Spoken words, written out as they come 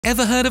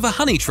Ever heard of a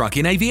honey truck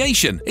in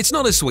aviation? It's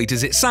not as sweet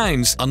as it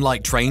sounds.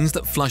 Unlike trains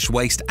that flush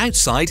waste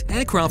outside,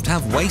 aircraft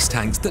have waste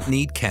tanks that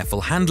need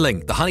careful handling.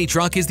 The honey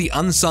truck is the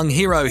unsung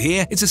hero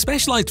here. It's a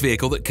specialized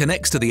vehicle that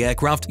connects to the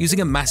aircraft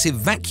using a massive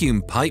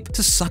vacuum pipe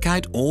to suck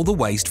out all the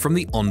waste from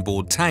the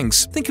onboard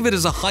tanks. Think of it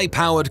as a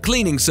high-powered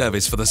cleaning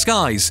service for the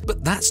skies.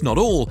 But that's not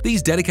all.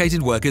 These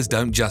dedicated workers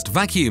don't just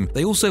vacuum,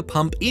 they also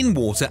pump in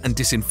water and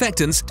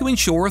disinfectants to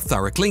ensure a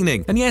thorough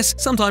cleaning. And yes,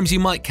 sometimes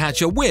you might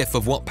catch a whiff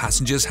of what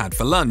passengers had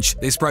for lunch.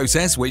 This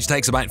process, which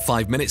takes about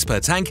 5 minutes per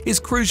tank, is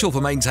crucial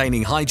for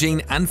maintaining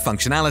hygiene and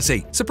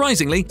functionality.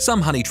 Surprisingly, some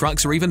honey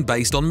trucks are even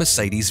based on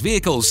Mercedes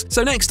vehicles.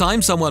 So next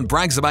time someone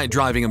brags about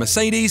driving a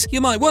Mercedes,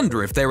 you might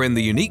wonder if they're in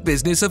the unique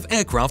business of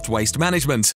aircraft waste management.